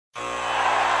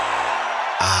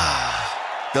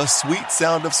The sweet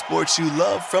sound of sports you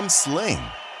love from Sling.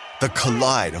 The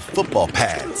collide of football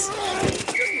pads.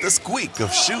 The squeak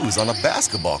of shoes on a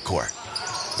basketball court.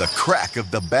 The crack of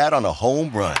the bat on a home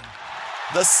run.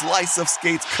 The slice of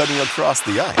skates cutting across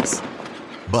the ice.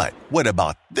 But what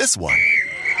about this one?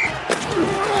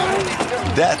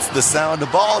 That's the sound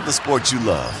of all the sports you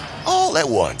love, all at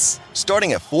once.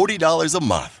 Starting at $40 a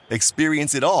month.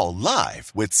 Experience it all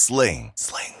live with Sling.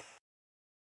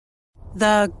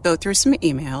 Go through some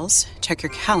emails, check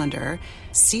your calendar,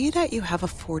 see that you have a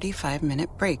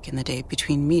 45-minute break in the day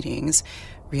between meetings,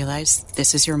 realize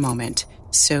this is your moment.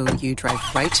 So you drive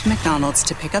right to McDonald's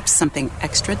to pick up something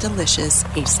extra delicious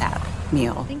ASAP.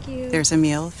 Meal. Thank you. There's a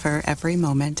meal for every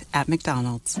moment at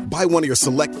McDonald's. Buy one of your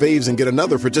select faves and get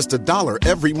another for just $1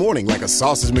 every morning, like a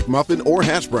sausage McMuffin or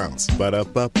hash browns.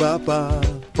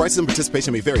 Ba-da-ba-ba-ba. Prices and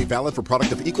participation may vary. Valid for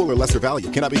product of equal or lesser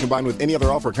value. Cannot be combined with any other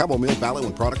offer. Combo meal valid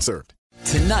when product served.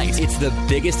 Tonight, it's the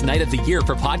biggest night of the year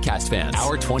for podcast fans.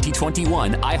 Our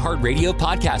 2021 iHeartRadio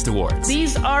Podcast Awards.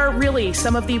 These are really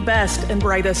some of the best and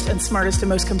brightest and smartest and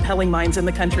most compelling minds in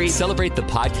the country. Celebrate the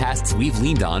podcasts we've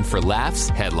leaned on for laughs,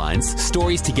 headlines,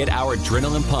 stories to get our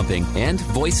adrenaline pumping, and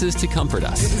voices to comfort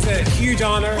us. This is a huge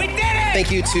honor. We did it!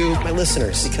 Thank you to my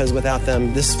listeners, because without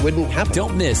them, this wouldn't happen.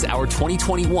 Don't miss our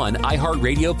 2021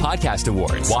 iHeartRadio Podcast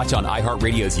Awards. Watch on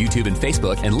iHeartRadio's YouTube and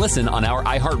Facebook and listen on our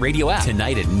iHeartRadio app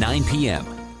tonight at 9 p.m.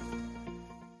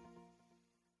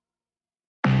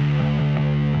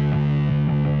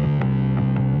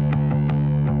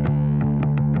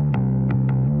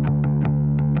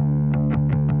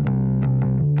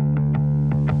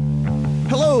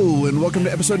 Hello, and welcome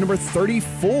to episode number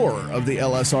 34 of the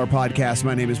LSR podcast.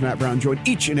 My name is Matt Brown, joined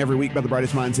each and every week by the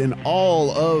brightest minds in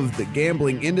all of the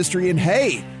gambling industry. And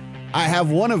hey, I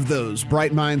have one of those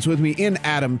bright minds with me in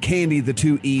Adam Candy, the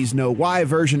two E's, no Y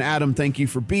version. Adam, thank you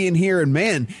for being here. And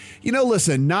man,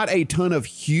 listen, not a ton of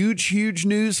huge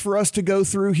news for us to go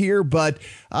through here, but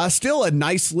still a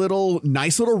nice little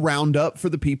roundup for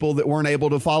the people that weren't able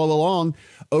to follow along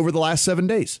over the last 7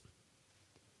 days.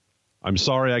 I'm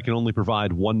sorry I can only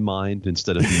provide one mind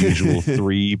instead of the usual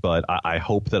three, but I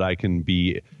hope that I can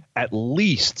be at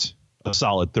least a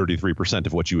solid 33%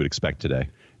 of what you would expect today.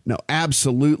 No,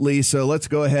 absolutely. So let's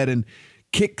go ahead and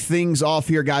kick things off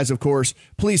here, guys. Of course,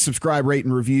 please subscribe, rate,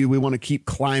 and review. We want to keep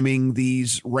climbing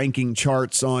these ranking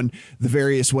charts on the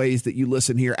various ways that you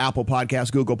listen here. Apple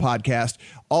Podcast, Google Podcast,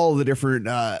 all of the different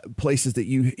places that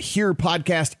you hear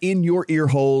podcast in your ear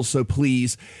holes. So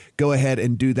please go ahead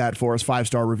and do that for us.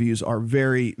 5-star reviews are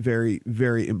very, very,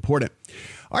 very important.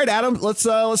 All right, Adam, let's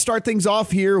start things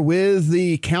off here with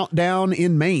the countdown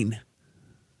in Maine.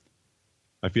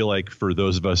 I feel like for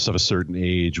those of us of a certain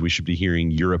age, we should be hearing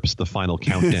Europe's The Final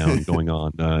Countdown going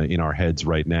on in our heads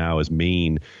right now as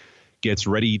Maine gets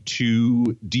ready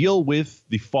to deal with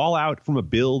the fallout from a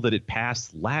bill that it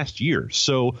passed last year.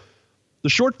 So the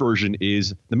short version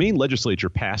is the Maine legislature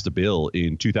passed a bill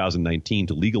in 2019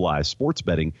 to legalize sports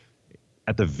betting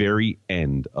at the very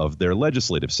end of their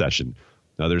legislative session.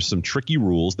 Now, there's some tricky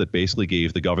rules that basically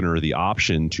gave the governor the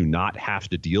option to not have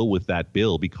to deal with that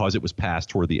bill because it was passed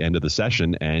toward the end of the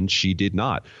session, and she did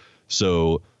not.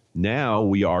 So now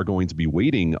we are going to be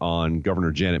waiting on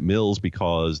Governor Janet Mills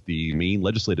because the Maine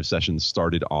legislative session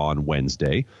started on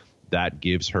Wednesday. That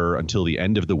gives her until the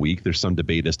end of the week. There's some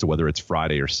debate as to whether it's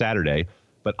Friday or Saturday,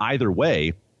 but either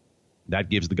way, that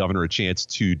gives the governor a chance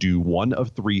to do one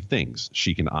of three things.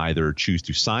 She can either choose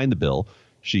to sign the bill,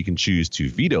 she can choose to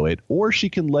veto it, or she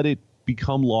can let it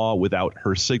become law without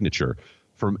her signature.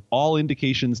 From all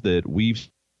indications that we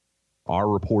are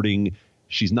reporting,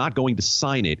 she's not going to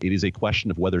sign it. It is a question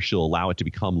of whether she'll allow it to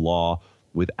become law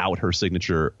without her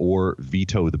signature or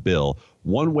veto the bill.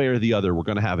 One way or the other, we're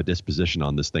going to have a disposition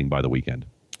on this thing by the weekend.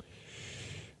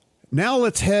 Now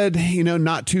let's head,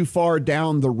 not too far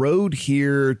down the road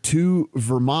here to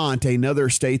Vermont, another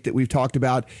state that we've talked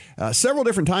about several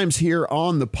different times here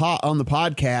on the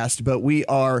podcast, but we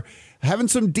are having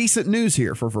some decent news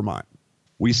here for Vermont.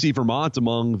 We see Vermont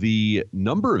among the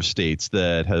number of states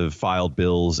that have filed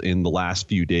bills in the last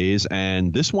few days,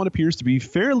 and this one appears to be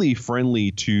fairly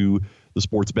friendly to the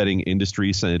sports betting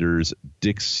industry. Senators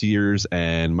Dick Sears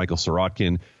and Michael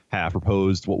Sirotkin have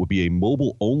proposed what would be a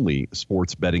mobile-only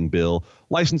sports betting bill.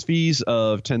 License fees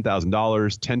of $10,000,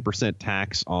 10%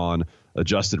 tax on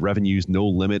adjusted revenues, no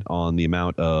limit on the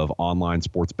amount of online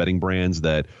sports betting brands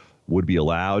that would be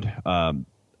allowed.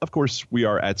 Of course, we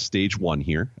are at stage one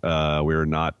here. We're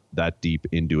not that deep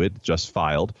into it, just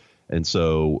filed. And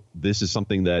so this is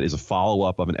something that is a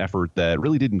follow-up of an effort that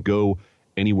really didn't go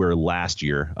anywhere last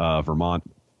year. Vermont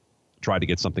tried to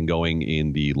get something going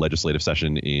in the legislative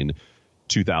session in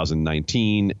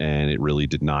 2019, and it really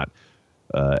did not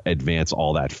advance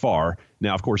all that far.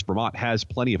 Now, of course, Vermont has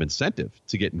plenty of incentive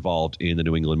to get involved in the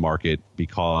New England market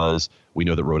because we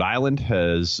know that Rhode Island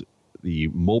has the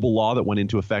mobile law that went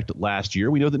into effect last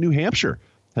year. We know that New Hampshire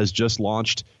has just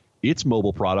launched its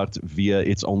mobile product via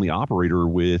its only operator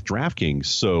with DraftKings.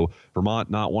 So Vermont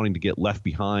not wanting to get left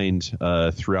behind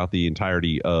throughout the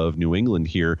entirety of New England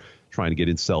here, trying to get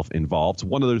itself involved.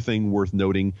 One other thing worth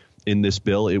noting in this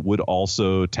bill, it would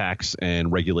also tax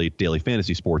and regulate daily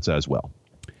fantasy sports as well.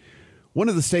 One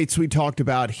of the states we talked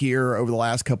about here over the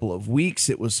last couple of weeks,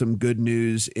 it was some good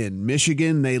news in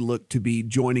Michigan. They look to be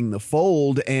joining the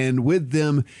fold, and with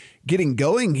them getting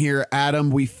going here, Adam,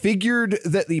 we figured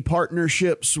that the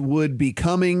partnerships would be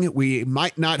coming. We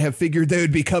might not have figured they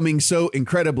would be coming so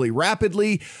incredibly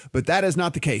rapidly, but that is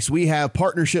not the case. We have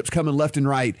partnerships coming left and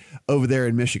right over there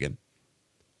in Michigan.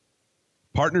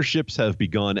 Partnerships have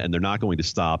begun, and they're not going to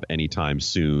stop anytime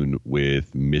soon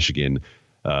with Michigan.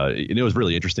 And it was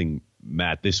really interesting,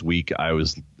 Matt. This week, I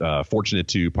was fortunate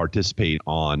to participate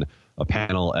on a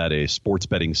panel at a sports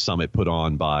betting summit put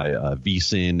on by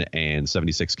VSiN and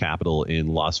 76 Capital in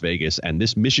Las Vegas. And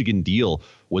this Michigan deal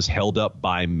was held up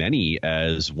by many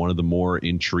as one of the more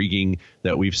intriguing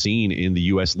that we've seen in the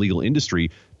U.S. legal industry,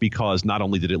 because not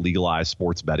only did it legalize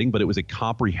sports betting, but it was a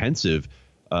comprehensive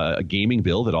a gaming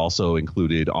bill that also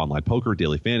included online poker,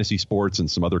 daily fantasy sports, and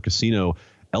some other casino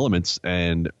elements.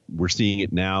 And we're seeing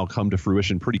it now come to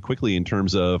fruition pretty quickly in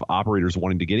terms of operators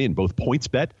wanting to get in. Both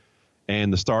PointsBet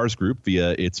and the Stars Group,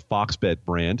 via its FoxBet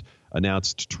brand,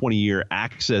 announced 20-year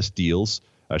access deals.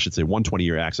 I should say one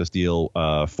 20-year access deal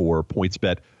for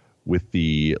PointsBet with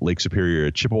the Lake Superior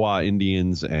Chippewa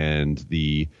Indians, and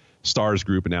the Stars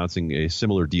Group announcing a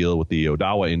similar deal with the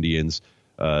Odawa Indians.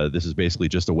 This is basically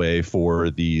just a way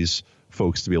for these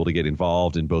folks to be able to get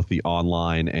involved in both the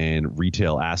online and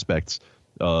retail aspects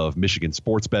of Michigan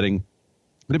sports betting.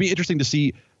 It'll be interesting to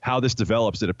see how this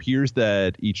develops. It appears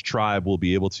that each tribe will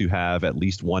be able to have at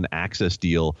least one access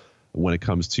deal when it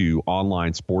comes to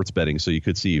online sports betting. So you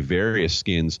could see various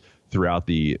skins throughout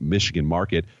the Michigan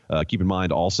market. Keep in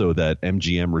mind also that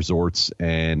MGM Resorts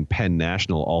and Penn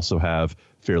National also have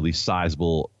fairly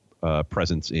sizable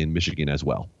presence in Michigan as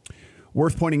well.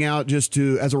 Worth pointing out, just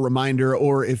to as a reminder,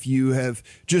 or if you have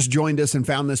just joined us and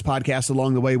found this podcast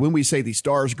along the way, when we say the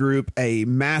Stars Group, a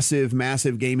massive,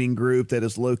 massive gaming group that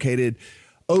is located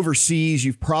overseas,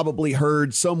 you've probably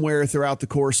heard somewhere throughout the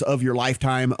course of your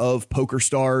lifetime of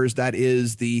PokerStars. That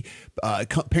is the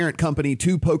parent company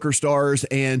to PokerStars.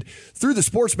 And through the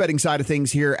sports betting side of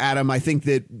things here, Adam, I think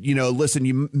that, listen,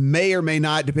 you may or may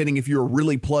not, depending if you're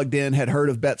really plugged in, had heard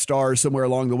of BetStars somewhere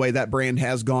along the way. That brand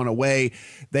has gone away.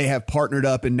 They have partnered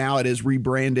up, and now it is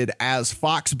rebranded as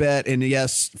FoxBet. And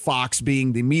yes, Fox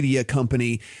being the media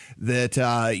company that,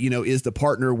 is the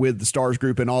partner with the Stars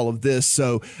Group and all of this.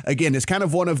 So again, it's kind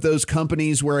of one of those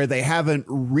companies where they haven't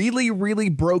really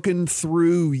broken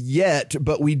through yet,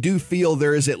 but we do feel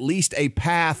there is at least a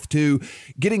path to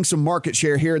getting some market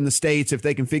share here in the States if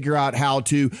they can figure out how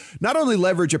to not only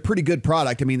leverage a pretty good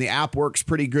product. I mean, the app works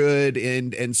pretty good,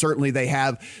 and certainly they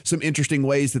have some interesting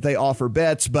ways that they offer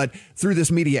bets, but through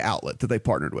this media outlet that they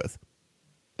partnered with.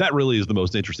 That really is the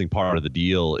most interesting part of the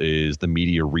deal, is the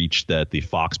media reach that the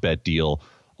FoxBet deal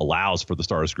allows for the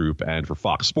Stars Group and for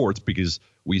Fox Sports, because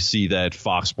we see that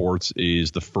Fox Sports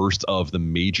is the first of the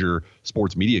major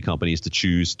sports media companies to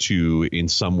choose to in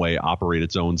some way operate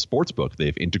its own sports book.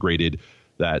 They've integrated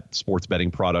that sports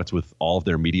betting product with all of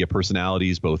their media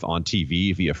personalities, both on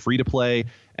TV via free to play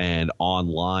and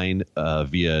online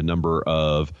via a number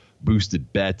of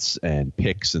boosted bets and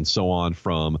picks and so on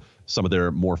from some of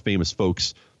their more famous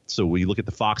folks. So when you look at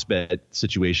the FoxBet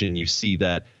situation, you see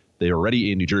that they're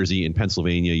already in New Jersey and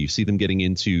Pennsylvania. You see them getting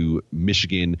into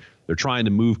Michigan. They're trying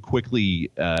to move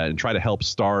quickly and try to help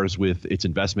Stars with its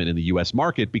investment in the U.S.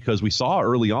 market, because we saw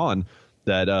early on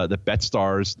that the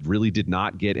BetStars really did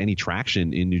not get any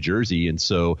traction in New Jersey. And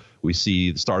so we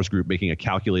see the Stars Group making a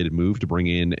calculated move to bring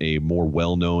in a more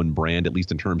well-known brand, at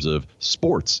least in terms of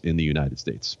sports, in the United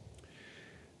States.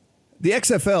 The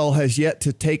XFL has yet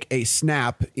to take a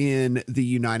snap in the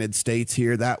United States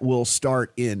here. That will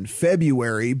start in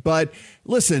February. But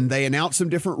listen, they announced some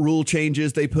different rule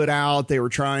changes they put out. They were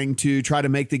trying to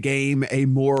make the game a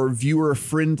more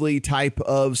viewer-friendly type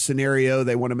of scenario.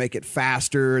 They want to make it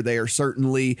faster. They are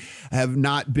certainly have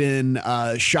not been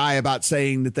shy about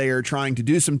saying that they are trying to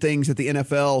do some things at the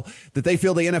NFL that they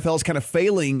feel the NFL is kind of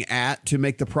failing at to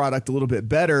make the product a little bit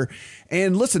better.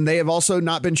 And listen, they have also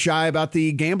not been shy about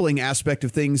the gambling aspect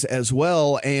of things as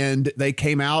well. And they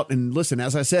came out and listen,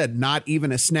 as I said, not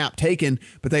even a snap taken,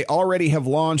 but they already have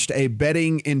launched a betting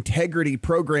betting integrity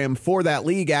program for that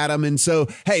league, Adam. And so,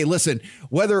 hey, listen,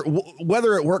 whether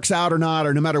it works out or not,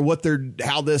 or no matter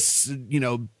how this,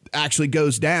 actually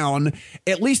goes down,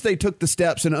 at least they took the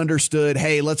steps and understood,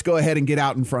 hey, let's go ahead and get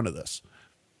out in front of this.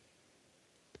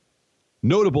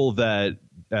 Notable that,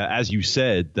 as you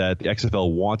said, that the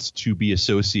XFL wants to be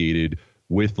associated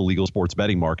with the legal sports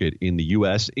betting market in the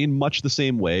U.S. in much the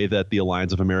same way that the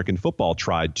Alliance of American Football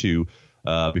tried to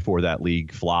before that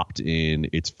league flopped in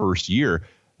its first year.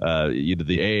 The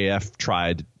AAF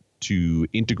tried to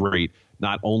integrate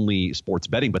not only sports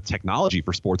betting, but technology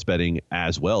for sports betting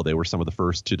as well. They were some of the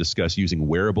first to discuss using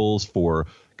wearables for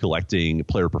collecting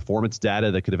player performance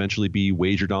data that could eventually be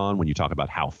wagered on when you talk about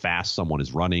how fast someone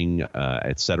is running,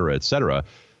 et cetera, et cetera.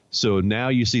 So now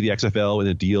you see the XFL in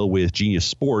a deal with Genius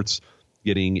Sports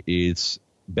getting its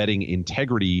betting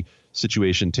integrity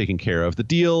situation taken care of. The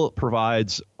deal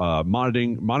provides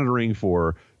monitoring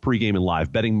for pregame and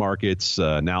live betting markets,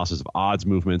 analysis of odds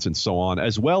movements, and so on,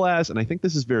 as well as, and I think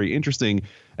this is very interesting,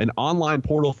 an online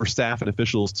portal for staff and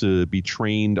officials to be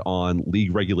trained on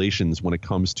league regulations when it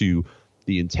comes to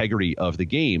the integrity of the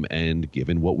game. And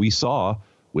given what we saw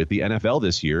with the NFL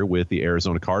this year with the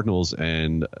Arizona Cardinals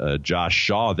and Josh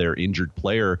Shaw, their injured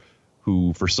player,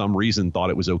 who for some reason thought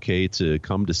it was okay to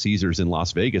come to Caesars in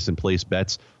Las Vegas and place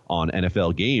bets on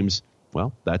NFL games,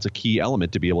 well, that's a key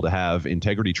element to be able to have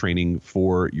integrity training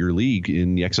for your league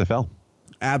in the XFL.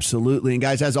 Absolutely. And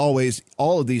guys, as always,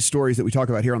 all of these stories that we talk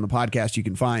about here on the podcast, you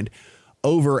can find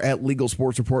over at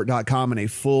legalsportsreport.com in a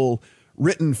full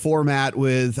written format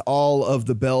with all of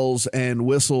the bells and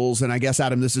whistles. And I guess,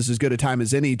 Adam, this is as good a time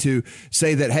as any to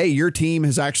say that, hey, your team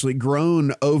has actually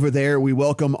grown over there. We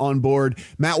welcome on board.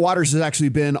 Matt Waters has actually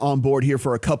been on board here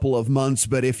for a couple of months.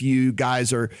 But if you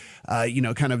guys are,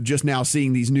 kind of just now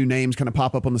seeing these new names kind of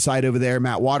pop up on the site over there,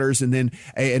 Matt Waters, and then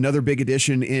another big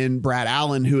addition in Brad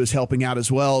Allen, who is helping out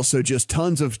as well. So just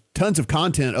tons of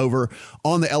content over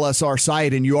on the LSR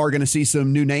site. And you are going to see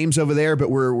some new names over there, but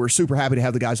we're super happy to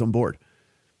have the guys on board.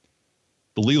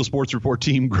 The Legal Sports Report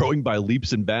team growing by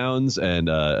leaps and bounds, and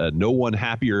no one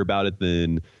happier about it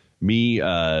than me.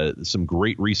 Some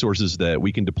great resources that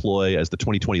we can deploy as the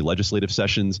 2020 legislative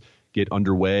sessions get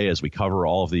underway, as we cover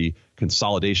all of the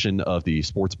consolidation of the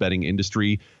sports betting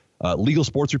industry.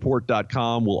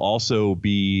 LegalSportsReport.com will also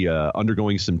be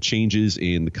undergoing some changes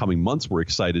in the coming months. We're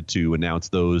excited to announce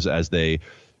those as they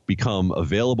become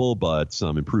available, but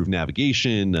some improved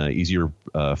navigation, easier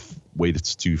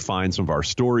ways to find some of our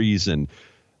stories. And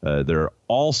there are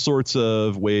all sorts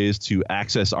of ways to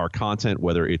access our content,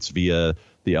 whether it's via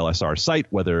the LSR site,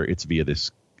 whether it's via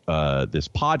this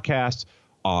podcast,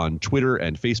 on Twitter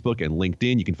and Facebook and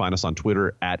LinkedIn. You can find us on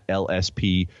Twitter at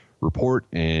LSP Report,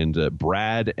 and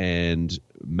Brad and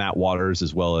Matt Waters,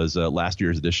 as well as last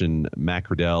year's edition, Matt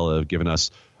Cradell, have given us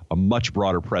a much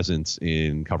broader presence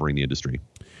in covering the industry.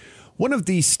 One of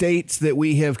the states that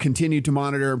we have continued to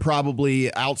monitor, and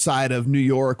probably outside of New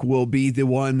York, will be the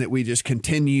one that we just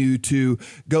continue to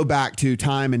go back to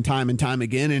time and time and time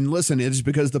again. And listen, it is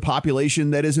because the population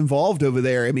that is involved over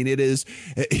there. I mean, it is,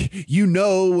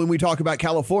 when we talk about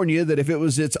California, that if it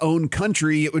was its own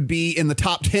country, it would be in the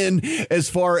top 10 as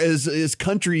far as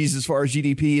countries, as far as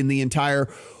GDP in the entire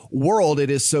world. It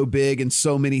is so big and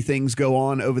so many things go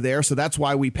on over there. So that's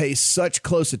why we pay such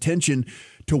close attention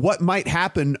to what might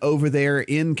happen over there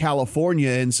in California.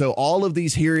 And so all of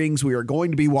these hearings we are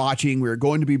going to be watching, we are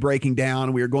going to be breaking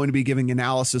down, we are going to be giving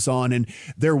analysis on. And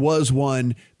there was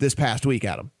one this past week,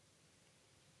 Adam.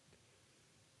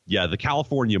 Yeah, the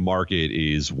California market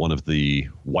is one of the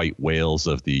white whales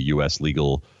of the U.S.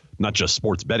 legal, not just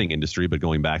sports betting industry, but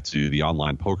going back to the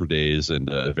online poker days and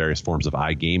various forms of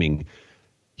iGaming.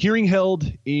 Hearing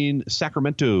held in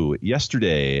Sacramento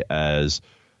yesterday as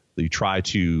they try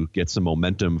to get some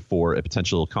momentum for a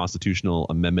potential constitutional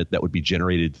amendment that would be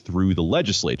generated through the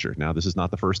legislature. Now, this is not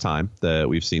the first time that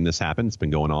we've seen this happen. It's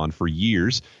been going on for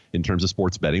years in terms of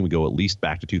sports betting. We go at least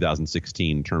back to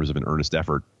 2016 in terms of an earnest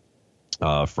effort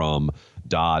from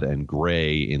Dodd and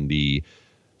Gray in the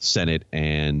Senate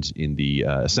and in the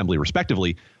Assembly,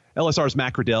 respectively. LSR's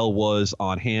Matt Cradell was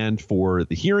on hand for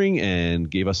the hearing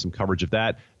and gave us some coverage of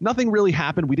that. Nothing really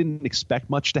happened. We didn't expect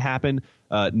much to happen.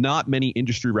 Not many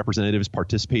industry representatives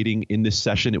participating in this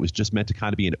session. It was just meant to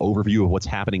kind of be an overview of what's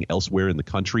happening elsewhere in the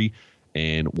country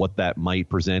and what that might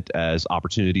present as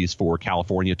opportunities for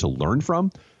California to learn from.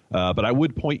 But I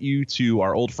would point you to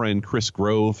our old friend Chris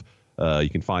Grove. You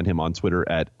can find him on Twitter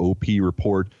at OP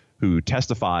Report, who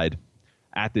testified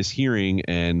at this hearing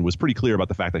and was pretty clear about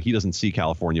the fact that he doesn't see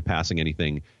California passing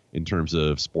anything in terms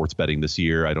of sports betting this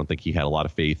year. I don't think he had a lot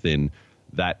of faith in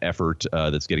that effort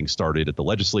that's getting started at the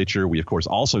legislature. We, of course,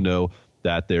 also know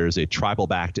that there's a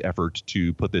tribal-backed effort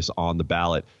to put this on the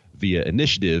ballot via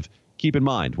initiative. Keep in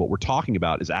mind, what we're talking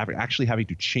about is actually having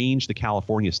to change the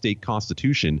California state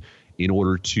constitution in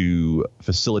order to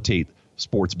facilitate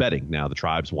sports betting. Now, the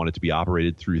tribes want it to be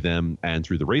operated through them and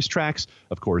through the racetracks.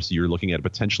 Of course, you're looking at a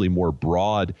potentially more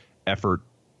broad effort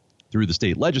through the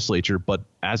state legislature, but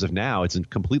as of now, it's a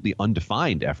completely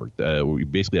undefined effort. We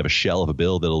basically have a shell of a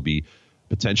bill that'll be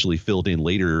potentially filled in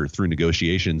later through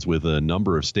negotiations with a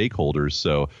number of stakeholders.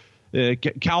 So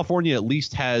California at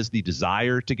least has the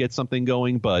desire to get something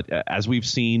going, but as we've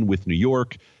seen with New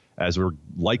York, as we're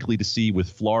likely to see with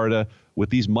Florida, with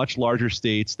these much larger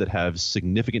states that have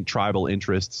significant tribal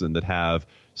interests and that have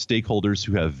stakeholders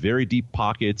who have very deep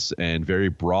pockets and very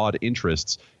broad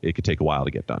interests, it could take a while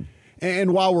to get done.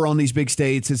 And while we're on these big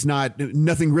states, it's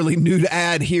nothing really new to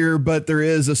add here, but there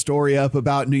is a story up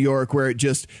about New York where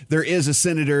there is a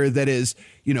senator that is,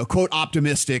 quote,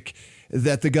 optimistic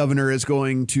that the governor is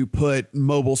going to put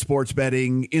mobile sports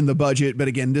betting in the budget. But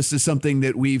again, this is something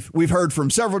that we've heard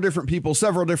from several different people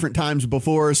several different times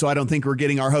before. So I don't think we're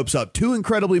getting our hopes up too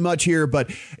incredibly much here, but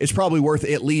it's probably worth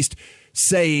at least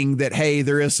saying that, hey,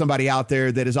 there is somebody out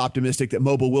there that is optimistic that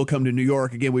mobile will come to New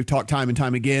York. Again, we've talked time and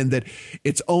time again that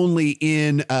it's only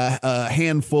in a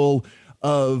handful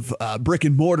of brick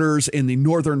and mortars in the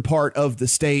northern part of the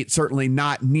state, certainly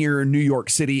not near New York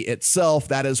City itself.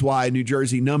 That is why New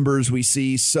Jersey numbers we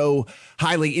see so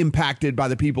highly impacted by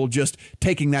the people just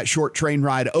taking that short train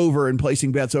ride over and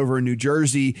placing bets over in New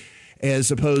Jersey,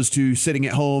 as opposed to sitting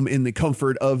at home in the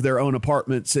comfort of their own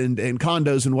apartments and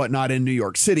condos and whatnot in New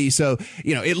York City. So,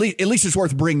 at least it's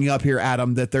worth bringing up here,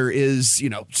 Adam, that there is,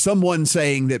 someone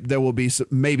saying that there will be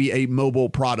maybe a mobile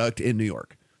product in New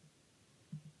York.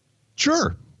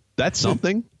 Sure. That's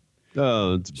something.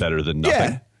 It's better than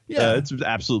nothing. Yeah. It's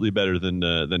absolutely better than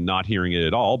not hearing it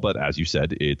at all. But as you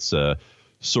said, it's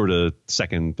sort of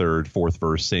second, third, fourth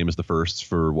verse, same as the first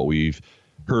for what we've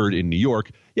heard in New York.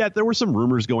 Yeah, there were some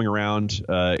rumors going around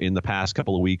in the past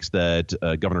couple of weeks that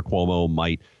Governor Cuomo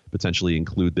might potentially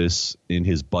include this in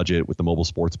his budget with the mobile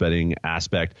sports betting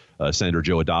aspect. Senator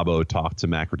Joe Addabbo talked to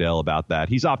Matt Riddell about that.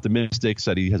 He's optimistic,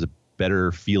 said he has a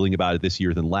better feeling about it this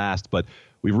year than last, but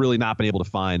we've really not been able to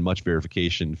find much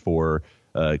verification for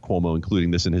Cuomo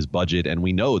including this in his budget. And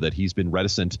we know that he's been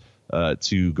reticent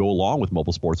to go along with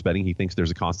mobile sports betting. He thinks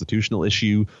there's a constitutional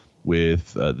issue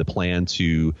with the plan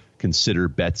to consider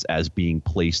bets as being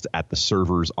placed at the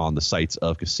servers on the sites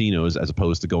of casinos, as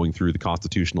opposed to going through the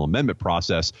constitutional amendment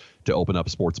process to open up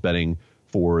sports betting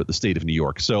for the state of New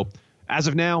York. So as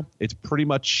of now, it's pretty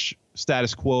much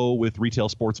status quo with retail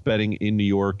sports betting in New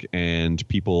York and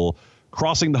people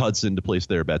crossing the Hudson to place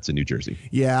their bets in New Jersey.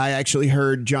 Yeah, I actually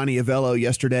heard Johnny Avello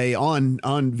yesterday on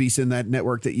VSiN, that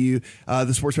network that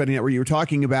the sports betting network you were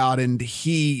talking about, and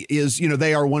he is,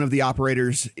 they are one of the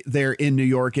operators there in New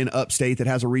York in upstate that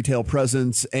has a retail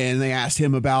presence, and they asked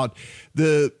him about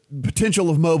the potential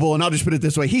of mobile, and I'll just put it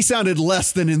this way, he sounded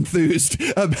less than enthused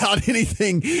about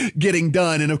anything getting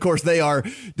done, and of course they are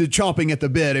chomping at the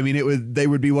bit. I mean, they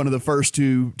would be one of the first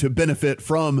to benefit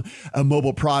from a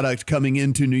mobile product coming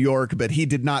into New York, but he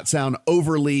did not sound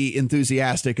overly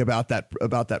enthusiastic about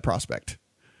that prospect.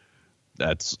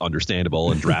 That's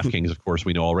understandable. And DraftKings, of course,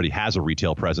 we know already has a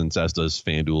retail presence, as does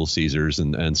FanDuel, Caesars,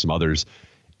 and some others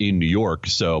in New York.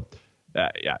 So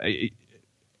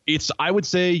I would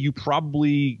say you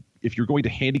probably, if you're going to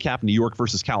handicap New York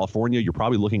versus California, you're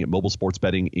probably looking at mobile sports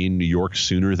betting in New York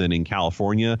sooner than in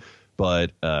California.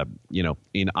 But,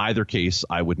 in either case,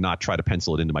 I would not try to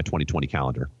pencil it into my 2020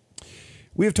 calendar.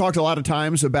 We have talked a lot of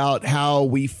times about how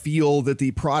we feel that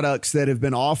the products that have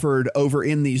been offered over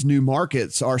in these new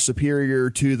markets are superior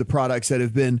to the products that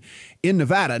have been in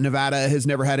Nevada. Nevada has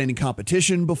never had any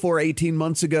competition before 18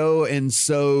 months ago. And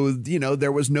so,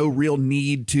 there was no real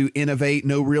need to innovate,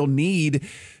 no real need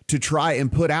to try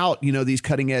and put out, these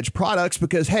cutting edge products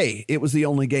because, hey, it was the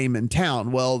only game in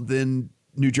town. Well, then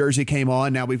New Jersey came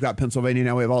on. Now we've got Pennsylvania.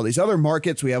 Now we have all these other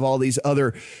markets. We have all these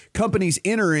other companies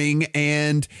entering.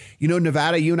 And,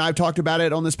 Nevada, you and I have talked about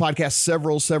it on this podcast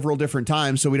several different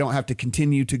times, so we don't have to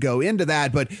continue to go into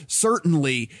that, but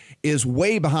certainly is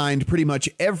way behind pretty much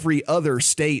every other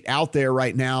state out there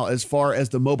right now as far as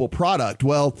the mobile product.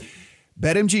 Well,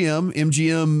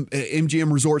 MGM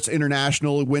Resorts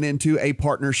International went into a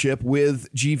partnership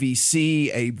with GVC,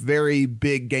 a very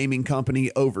big gaming company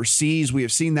overseas. We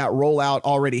have seen that rollout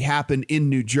already happen in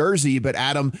New Jersey. But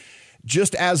Adam,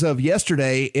 just as of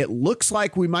yesterday, it looks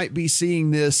like we might be seeing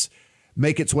this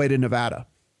make its way to Nevada.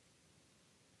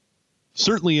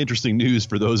 Certainly interesting news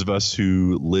for those of us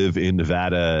who live in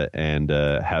Nevada and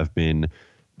have been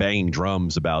banging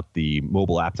drums about the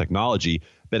mobile app technology.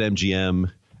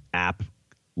 BetMGM app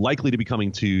likely to be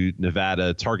coming to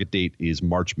Nevada. Target date is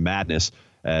March Madness,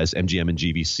 as MGM and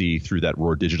GVC, through that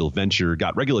Roar Digital venture,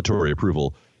 got regulatory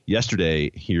approval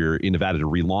yesterday here in Nevada to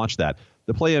relaunch that.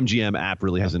 The Play MGM app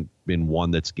really hasn't been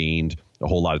one that's gained a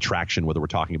whole lot of traction, whether we're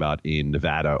talking about in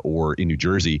Nevada or in New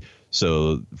Jersey.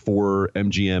 So for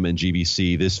MGM and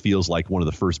GVC, this feels like one of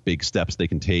the first big steps they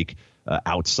can take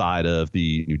outside of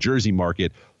the New Jersey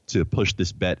market to push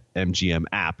this Bet MGM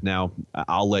app. Now,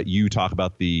 I'll let you talk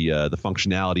about the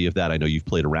functionality of that. I know you've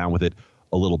played around with it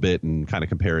a little bit and kind of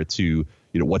compare it to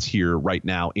what's here right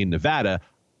now in Nevada.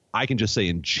 I can just say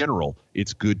in general,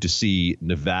 it's good to see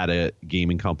Nevada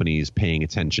gaming companies paying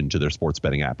attention to their sports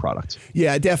betting app products.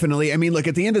 Yeah, definitely. I mean, look,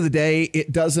 at the end of the day,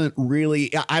 it doesn't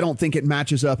really, I don't think it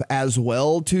matches up as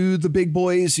well to the big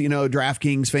boys,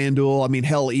 DraftKings, FanDuel. I mean,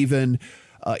 hell, even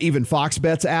Fox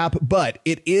Bet's app, but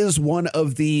it is one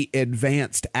of the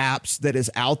advanced apps that is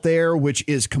out there, which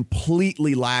is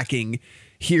completely lacking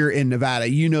here in Nevada.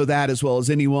 You know that as well as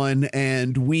anyone.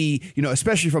 And we,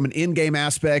 especially from an in-game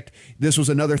aspect, this was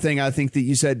another thing I think that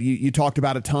you said you talked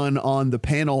about a ton on the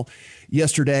panel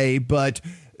yesterday, but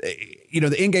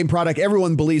the in-game product,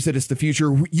 everyone believes that it's the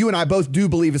future. You and I both do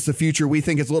believe it's the future. We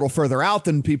think it's a little further out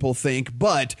than people think,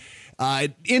 but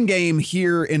in-game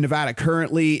here in Nevada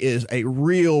currently is a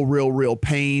real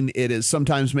pain. It is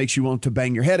sometimes makes you want to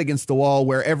bang your head against the wall,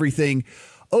 where everything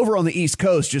over on the East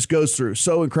Coast just goes through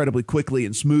so incredibly quickly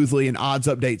and smoothly, and odds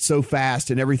update so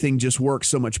fast, and everything just works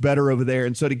so much better over there.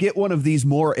 And so to get one of these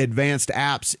more advanced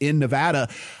apps in Nevada,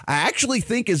 I actually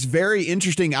think is very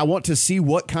interesting. I want to see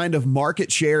what kind of market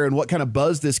share and what kind of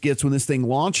buzz this gets when this thing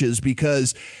launches,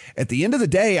 because at the end of the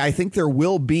day, I think there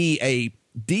will be a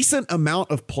decent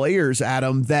amount of players,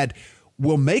 Adam, that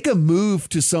will make a move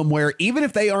to somewhere, even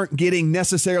if they aren't getting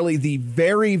necessarily the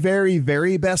very, very,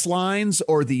 very best lines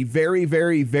or the very,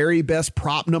 very, very best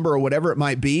prop number or whatever it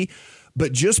might be.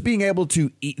 But just being able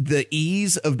to the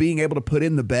ease of being able to put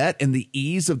in the bet and the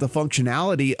ease of the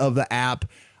functionality of the app,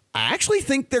 I actually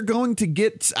think they're going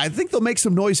to I think they'll make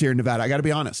some noise here in Nevada. I got to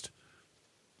be honest.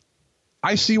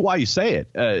 I see why you say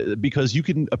it, because you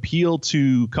can appeal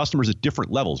to customers at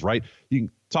different levels, right? You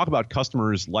can talk about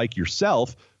customers like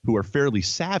yourself who are fairly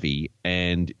savvy,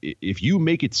 and if you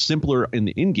make it simpler in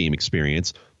the in-game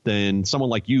experience, then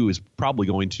someone like you is probably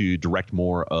going to direct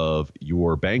more of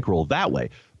your bankroll that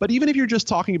way. But even if you're just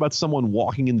talking about someone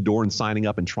walking in the door and signing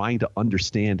up and trying to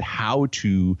understand how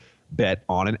to bet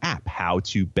on an app, how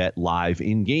to bet live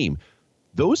in-game,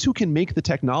 those who can make the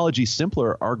technology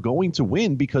simpler are going to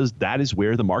win, because that is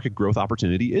where the market growth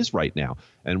opportunity is right now.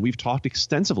 And we've talked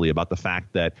extensively about the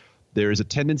fact that there is a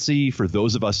tendency for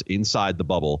those of us inside the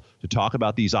bubble to talk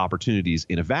about these opportunities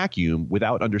in a vacuum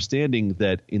without understanding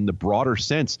that in the broader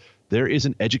sense, there is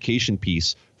an education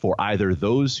piece for either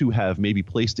those who have maybe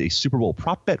placed a Super Bowl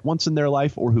prop bet once in their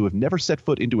life or who have never set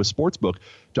foot into a sports book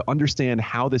to understand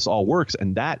how this all works.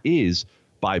 And that is,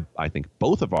 by I think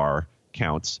both of our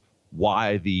counts,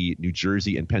 why the New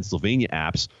Jersey and Pennsylvania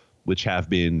apps, which have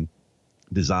been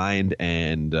designed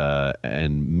and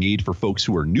made for folks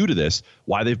who are new to this,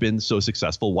 why they've been so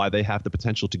successful, why they have the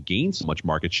potential to gain so much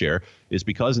market share, is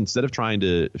because instead of trying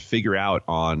to figure out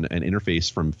on an interface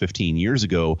from 15 years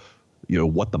ago,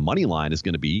 what the money line is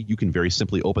going to be, you can very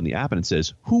simply open the app and it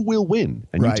says, who will win?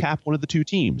 And you tap one of the two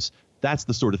teams. That's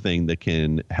the sort of thing that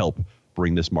can help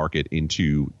bring this market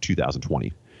into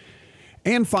 2020.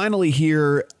 And finally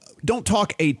here, don't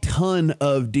talk a ton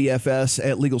of DFS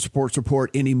at Legal Sports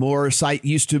Report anymore. Site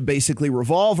used to basically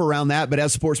revolve around that, but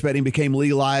as sports betting became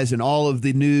legalized and all of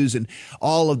the news and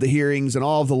all of the hearings and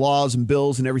all of the laws and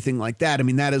bills and everything like that, I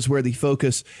mean, that is where the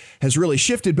focus has really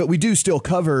shifted. But we do still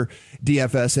cover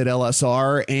DFS at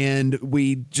LSR, and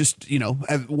we just,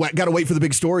 have got to wait for the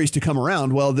big stories to come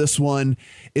around. Well, this one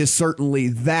is certainly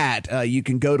that. You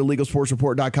can go to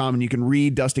LegalSportsReport.com and you can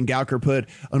read Dustin Gauker put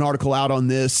an article out on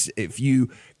this. If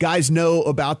you guys know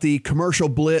about the commercial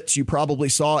blitz, you probably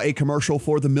saw a commercial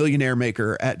for the Millionaire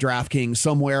Maker at DraftKings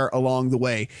somewhere along the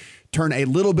way. Turn a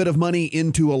little bit of money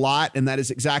into a lot, and that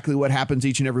is exactly what happens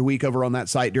each and every week over on that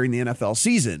site during the NFL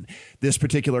season. This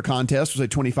particular contest was a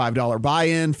 $25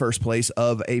 buy-in, first place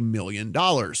of $1 million.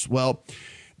 Well,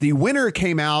 the winner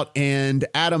came out, and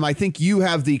Adam, I think you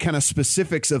have the kind of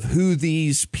specifics of who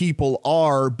these people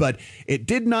are, but it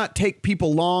did not take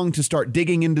people long to start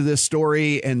digging into this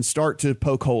story and start to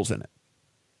poke holes in it.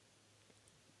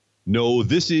 No,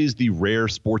 this is the rare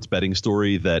sports betting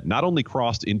story that not only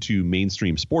crossed into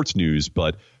mainstream sports news,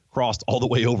 but crossed all the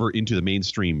way over into the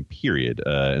mainstream period,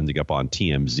 ending up on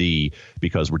TMZ,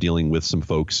 because we're dealing with some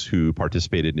folks who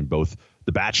participated in both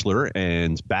The Bachelor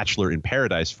and Bachelor in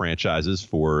Paradise franchises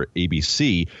for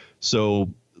ABC.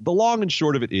 So the long and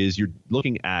short of it is you're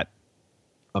looking at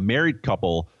a married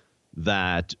couple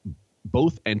that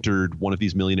both entered one of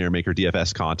these Millionaire Maker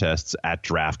DFS contests at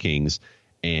DraftKings,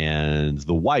 and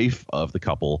the wife of the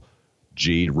couple,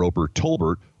 Jade Roper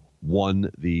Tolbert, won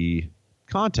the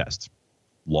contest.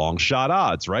 Long shot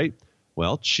odds, right?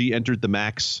 Well, she entered the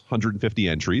max 150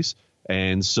 entries,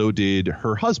 and so did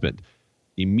her husband.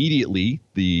 Immediately,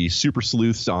 the super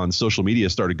sleuths on social media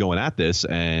started going at this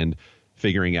and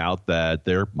figuring out that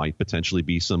there might potentially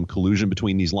be some collusion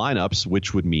between these lineups,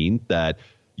 which would mean that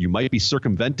you might be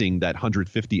circumventing that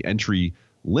 150 entry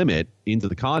limit into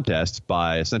the contest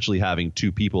by essentially having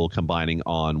two people combining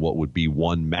on what would be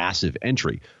one massive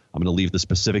entry. I'm going to leave the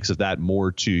specifics of that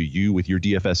more to you with your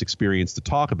DFS experience to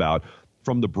talk about.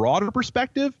 From the broader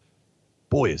perspective,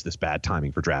 boy, is this bad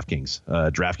timing for DraftKings.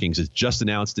 DraftKings has just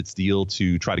announced its deal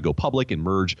to try to go public and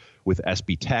merge with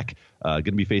SB Tech. Going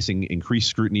to be facing increased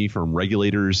scrutiny from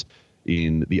regulators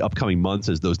in the upcoming months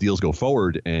as those deals go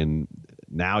forward. And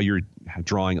now you're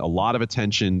drawing a lot of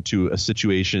attention to a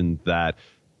situation that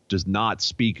does not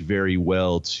speak very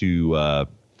well to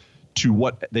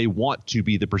what they want to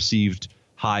be the perceived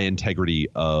high integrity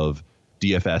of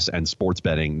DFS and sports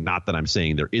betting. Not that I'm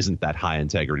saying there isn't that high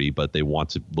integrity, but they want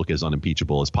to look as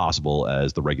unimpeachable as possible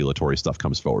as the regulatory stuff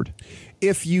comes forward.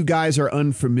 If you guys are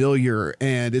unfamiliar,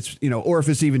 and it's, or if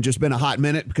it's even just been a hot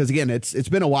minute, because again, it's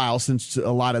been a while since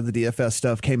a lot of the DFS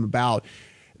stuff came about.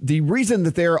 The reason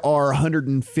that there are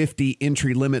 150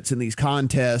 entry limits in these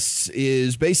contests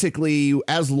is basically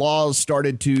as laws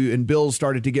started to and bills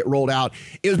started to get rolled out,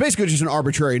 it was basically just an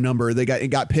arbitrary number. It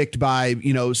got picked by,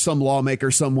 some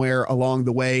lawmaker somewhere along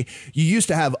the way. You used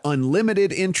to have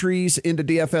unlimited entries into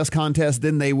DFS contests.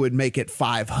 Then they would make it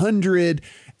 500.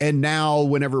 And now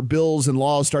whenever bills and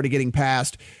laws started getting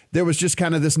passed, there was just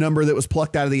kind of this number that was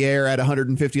plucked out of the air at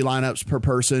 150 lineups per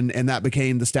person, and that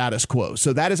became the status quo.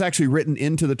 So that is actually written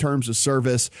into the terms of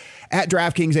service at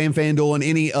DraftKings and FanDuel and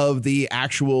any of the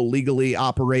actual legally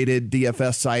operated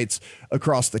DFS sites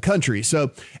across the country.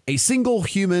 So a single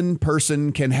human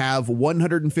person can have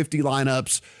 150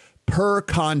 lineups per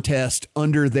contest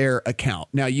under their account.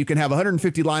 Now, you can have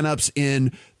 150 lineups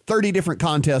in 30 different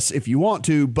contests if you want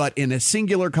to, but in a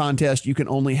singular contest, you can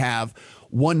only have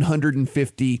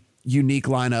 150 unique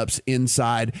lineups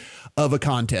inside of a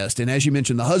contest. And as you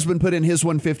mentioned, the husband put in his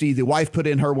 150, the wife put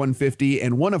in her 150,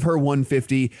 and one of her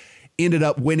 150 ended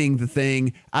up winning the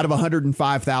thing out of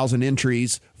 105,000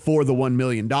 entries for the $1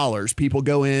 million. People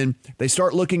go in, they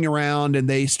start looking around, and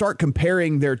they start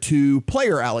comparing their two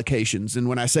player allocations. And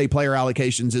when I say player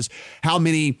allocations, is how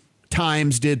many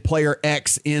times did player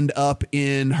X end up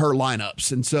in her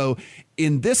lineups. And so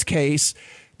in this case,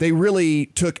 they really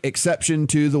took exception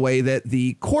to the way that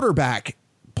the quarterback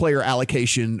player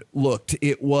allocation looked.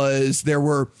 There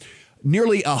were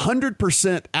nearly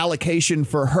 100% allocation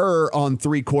for her on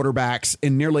three quarterbacks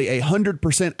and nearly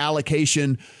 100%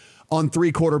 allocation on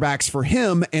three quarterbacks for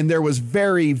him. And there was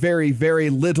very, very, very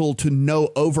little to no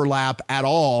overlap at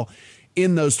all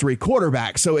in those three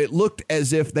quarterbacks. So it looked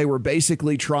as if they were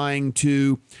basically trying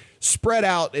to spread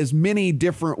out as many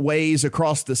different ways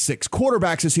across the six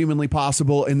quarterbacks as humanly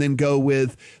possible, and then go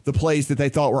with the plays that they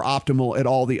thought were optimal at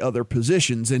all the other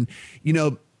positions. And,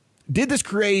 did this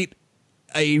create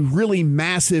a really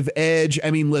massive edge?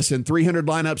 I mean, listen, 300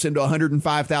 lineups into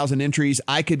 105,000 entries.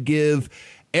 I could give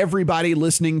everybody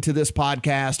listening to this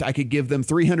podcast, I could give them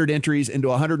 300 entries into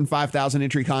a 105,000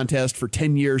 entry contest for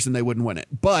 10 years and they wouldn't win it.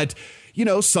 But,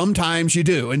 sometimes you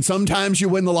do. And sometimes you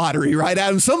win the lottery, right,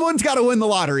 Adam? Someone's got to win the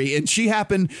lottery. And she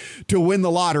happened to win the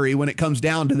lottery when it comes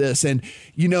down to this. And,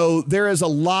 there is a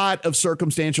lot of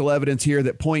circumstantial evidence here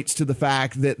that points to the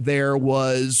fact that there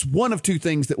was one of two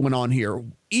things that went on here.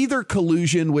 Either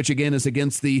collusion, which again is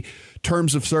against the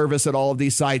terms of service at all of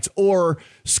these sites, or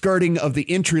skirting of the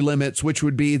entry limits, which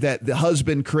would be that the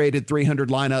husband created 300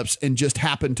 lineups and just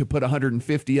happened to put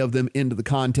 150 of them into the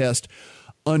contest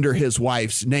under his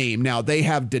wife's name. Now, they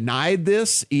have denied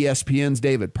this. ESPN's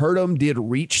David Purdom did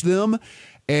reach them,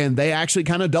 and they actually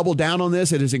kind of doubled down on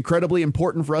this. It is incredibly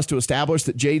important for us to establish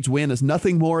that Jade's win is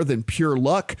nothing more than pure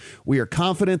luck. We are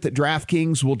confident that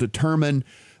DraftKings will determine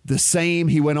the same.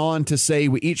 He went on to say,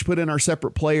 we each put in our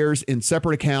separate players in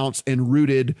separate accounts and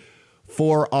rooted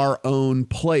for our own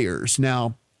players.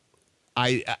 Now,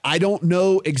 I don't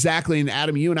know exactly, and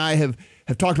Adam, you and I have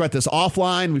talked about this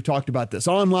offline. We've talked about this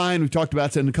online. We've talked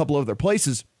about it in a couple of other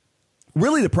places.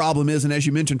 Really, the problem is, and as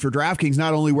you mentioned for DraftKings,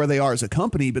 not only where they are as a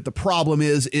company, but the problem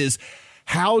is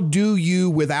how do you,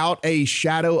 without a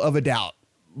shadow of a doubt,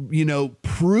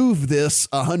 prove this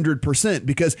 100%?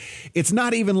 Because it's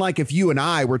not even like if you and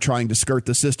I were trying to skirt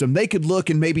the system. They could look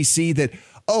and maybe see that,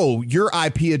 oh, your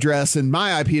IP address and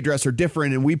my IP address are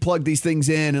different, and we plug these things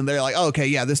in, and they're like, oh, okay,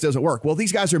 yeah, this doesn't work. Well,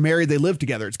 these guys are married. They live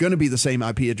together. It's going to be the same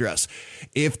IP address.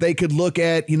 If they could look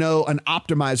at, an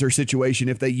optimizer situation,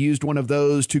 if they used one of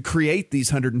those to create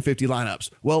these 150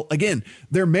 lineups, well, again,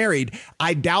 they're married.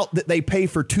 I doubt that they pay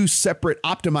for two separate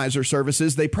optimizer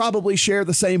services. They probably share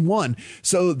the same one.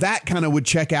 So that kind of would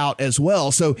check out as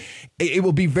well. So it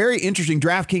will be very interesting.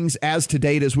 DraftKings, as to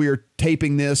date, as we are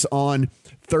taping this on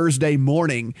Thursday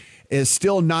morning, is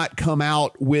still not come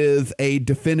out with a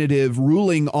definitive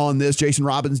ruling on this. Jason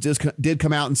Robbins did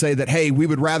come out and say that, hey, we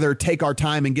would rather take our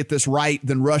time and get this right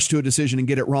than rush to a decision and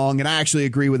get it wrong. And I actually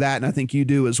agree with that, and I think you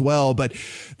do as well. But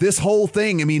this whole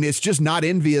thing, I mean, it's just not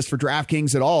envious for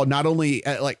DraftKings at all. Not only,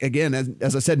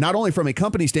 as I said, not only from a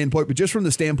company standpoint, but just from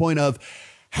the standpoint of,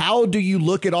 how do you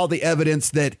look at all the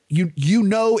evidence that you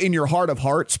know in your heart of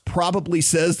hearts probably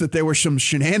says that there were some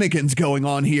shenanigans going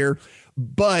on here,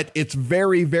 but it's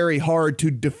very, very hard to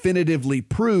definitively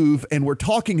prove, and we're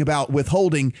talking about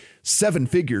withholding 7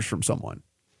 figures from someone.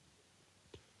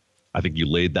 I think you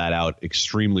laid that out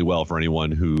extremely well for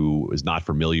anyone who is not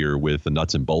familiar with the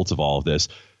nuts and bolts of all of this.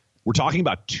 We're talking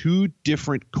about 2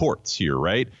 different courts here,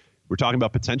 right? We're talking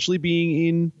about potentially being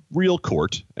in real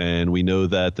court, and we know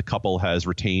that the couple has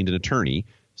retained an attorney.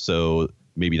 So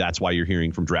maybe that's why you're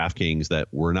hearing from DraftKings that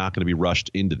we're not going to be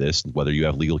rushed into this, whether you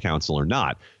have legal counsel or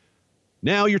not.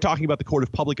 Now you're talking about the court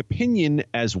of public opinion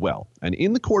as well. And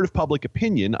in the court of public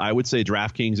opinion, I would say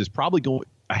DraftKings is probably going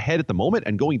ahead at the moment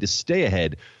and going to stay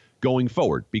ahead going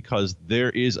forward, because there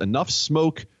is enough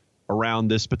smoke around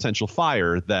this potential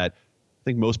fire that I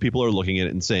think most people are looking at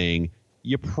it and saying,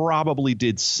 you probably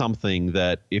did something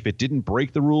that if it didn't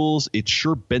break the rules, it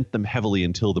sure bent them heavily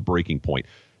until the breaking point.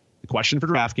 The question for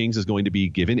DraftKings is going to be,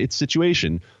 given its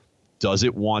situation, does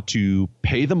it want to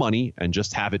pay the money and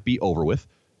just have it be over with?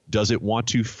 Does it want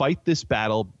to fight this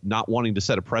battle, not wanting to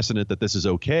set a precedent that this is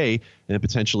okay, and then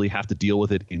potentially have to deal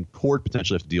with it in court,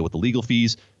 potentially have to deal with the legal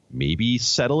fees, maybe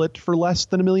settle it for less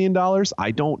than $1 million? I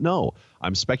don't know.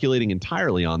 I'm speculating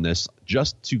entirely on this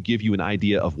just to give you an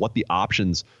idea of what the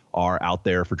options are out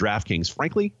there for DraftKings.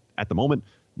 Frankly, at the moment,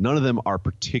 none of them are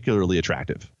particularly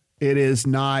attractive. It is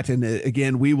not. And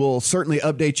again, we will certainly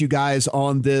update you guys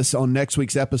on this on next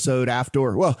week's episode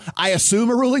after. Well, I assume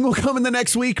a ruling will come in the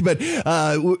next week, but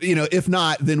if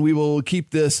not, then we will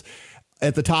keep this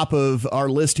at the top of our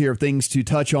list here of things to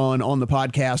touch on the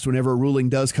podcast whenever a ruling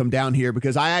does come down here,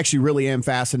 because I actually really am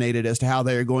fascinated as to how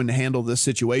they're going to handle this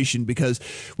situation, because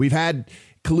we've had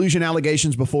collusion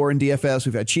allegations before in DFS.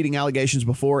 We've had cheating allegations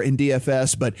before in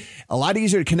DFS, but a lot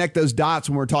easier to connect those dots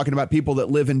when we're talking about people that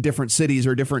live in different cities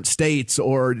or different states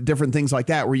or different things like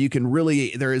that, where you can really,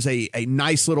 there is a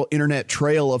nice little internet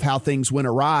trail of how things went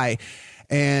awry.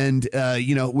 And,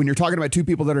 when you're talking about 2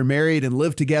 people that are married and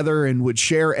live together and would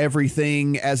share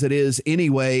everything as it is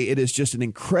anyway, it is just an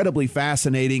incredibly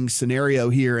fascinating scenario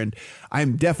here. And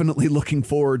I'm definitely looking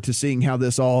forward to seeing how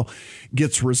this all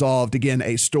gets resolved. Again,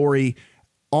 a story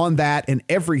on that and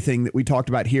everything that we talked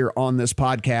about here on this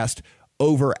podcast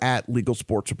over at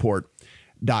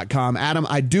LegalSportsReport.com. Adam,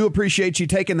 I do appreciate you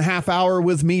taking the half hour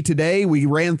with me today. We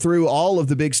ran through all of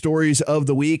the big stories of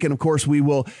the week, and of course we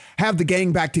will have the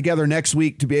gang back together next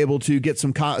week to be able to get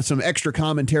some extra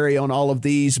commentary on all of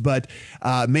these. But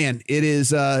man, it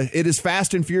is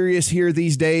fast and furious here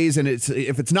these days, and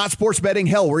if it's not sports betting,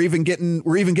 hell, we're even getting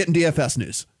DFS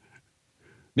news.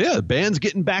 Yeah, the band's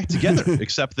getting back together,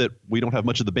 except that we don't have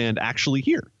much of the band actually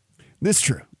here. That's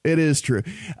true. It is true.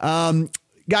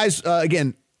 Guys,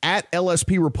 again, at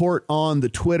LSP Report on the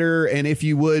Twitter. And if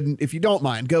you don't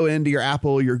mind, go into your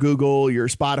Apple, your Google, your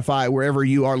Spotify, wherever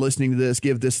you are listening to this,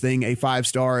 give this thing a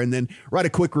 5-star and then write a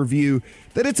quick review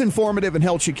that it's informative and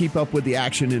helps you keep up with the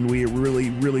action. And we really,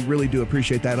 really, really do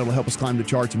appreciate that. It'll help us climb the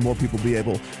charts and more people be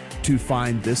able to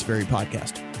find this very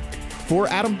podcast. For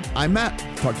Adam, I'm Matt.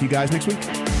 Talk to you guys next week.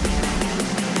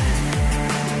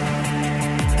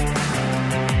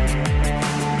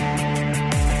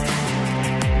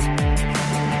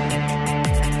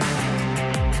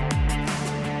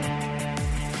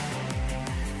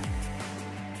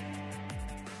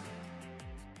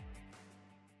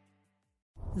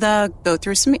 Go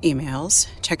through some emails,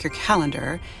 check your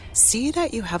calendar, see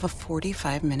that you have a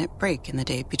 45-minute break in the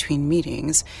day between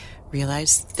meetings,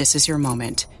 realize this is your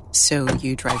moment. So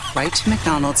you drive right to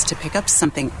McDonald's to pick up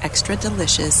something extra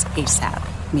delicious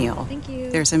ASAP. Meal. Thank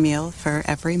you. There's a meal for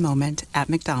every moment at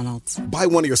McDonald's. Buy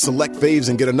one of your select faves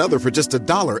and get another for just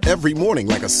 $1 every morning,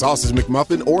 like a sausage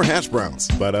McMuffin or hash browns.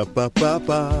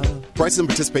 Ba-da-ba-ba-ba. Prices and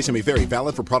participation may vary.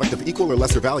 Valid for product of equal or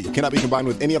lesser value. Cannot be combined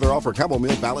with any other offer. Combo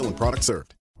meal valid when product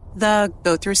served. The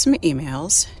go through some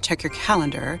emails, check your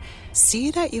calendar,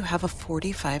 see that you have a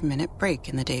 45-minute break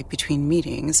in the day between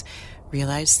meetings,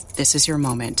 realize this is your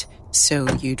moment. So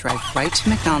you drive right to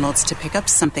McDonald's to pick up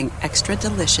something extra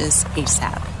delicious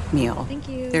ASAP meal. Thank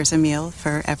you. There's a meal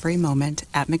for every moment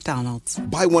at McDonald's.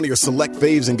 Buy one of your select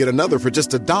faves and get another for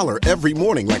just $1 every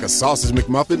morning, like a sausage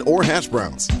McMuffin or hash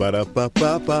browns.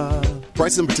 Ba-da-ba-ba-ba.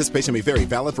 Prices and participation may vary.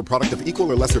 Valid for product of equal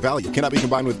or lesser value. Cannot be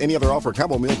combined with any other offer.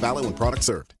 Combo meal valid when product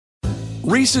served.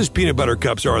 Reese's Peanut Butter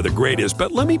Cups are the greatest,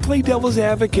 but let me play devil's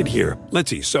advocate here. Let's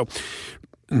see. So,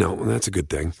 no, that's a good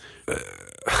thing.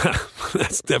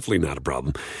 That's definitely not a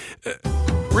problem.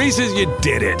 Reese's, you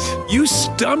did it. You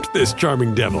stumped this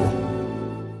charming devil.